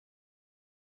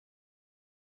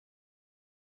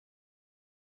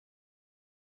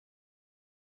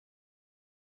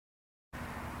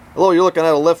Hello, you're looking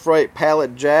at a Lift-Rite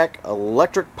pallet jack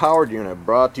electric powered unit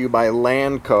brought to you by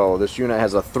Lanco. This unit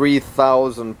has a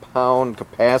 3,000 pound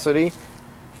capacity.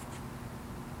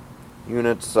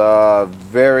 Unit's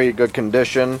very good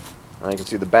condition. You can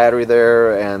see the battery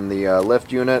there and the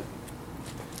lift unit.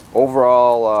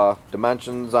 Overall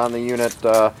dimensions on the unit,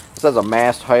 it says a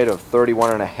mast height of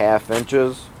 31.5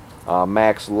 inches,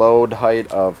 max load height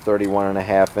of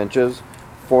 31.5 inches,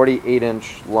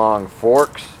 48-inch long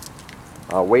forks.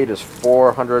 Weight is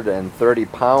 430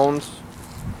 pounds.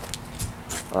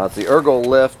 It's the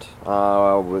Ergo-lift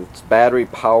with it's battery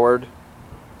powered.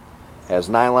 Has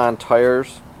nylon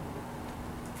tires.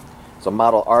 It's a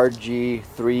model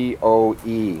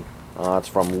RG-3-OE. It's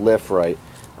from Lift-Rite.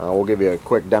 We'll give you a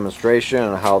quick demonstration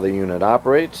on how the unit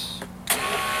operates.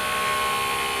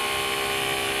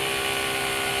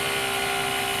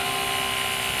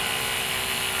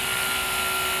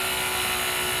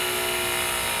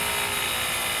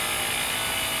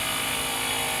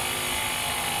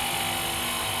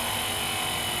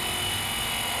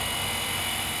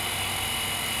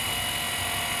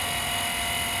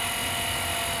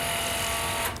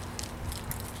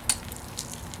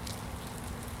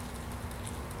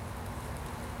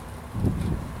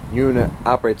 Unit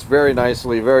operates very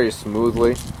nicely, very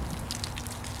smoothly. If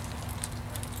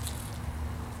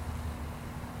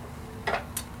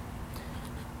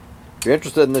you're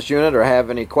interested in this unit or have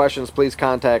any questions, please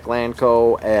contact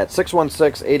Lanco at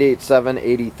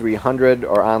 616-887-8300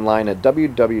 or online at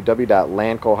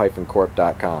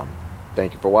www.lanco-corp.com.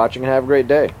 Thank you for watching and have a great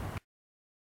day.